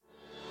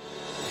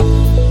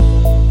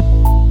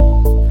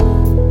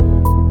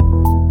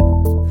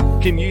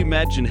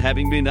imagine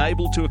having been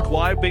able to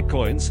acquire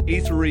Bitcoins,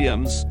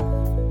 Ethereums,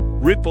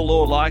 Ripple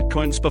or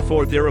Litecoins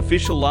before their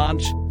official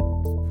launch?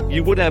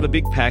 You would have a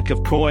big pack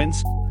of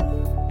coins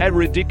at a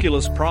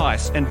ridiculous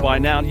price, and by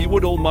now you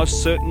would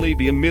almost certainly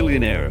be a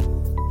millionaire.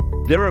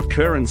 There are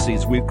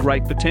currencies with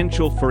great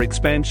potential for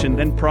expansion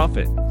and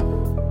profit,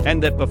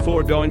 and that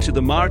before going to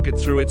the market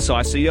through its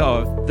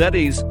ICO, that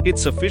is,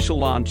 its official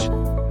launch,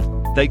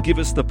 they give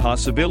us the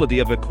possibility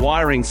of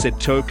acquiring said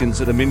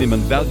tokens at a minimum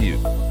value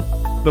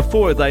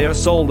before they are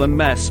sold en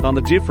masse on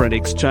the different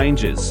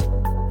exchanges.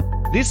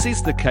 This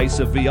is the case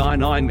of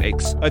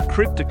VI9X, a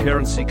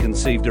cryptocurrency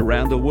conceived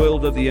around the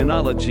world of the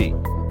analogy,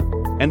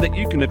 and that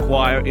you can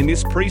acquire in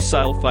this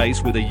pre-sale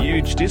phase with a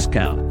huge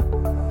discount.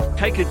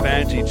 Take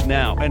advantage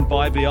now and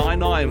buy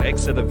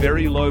VI9X at a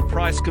very low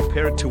price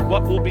compared to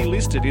what will be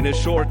listed in a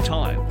short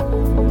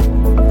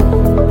time.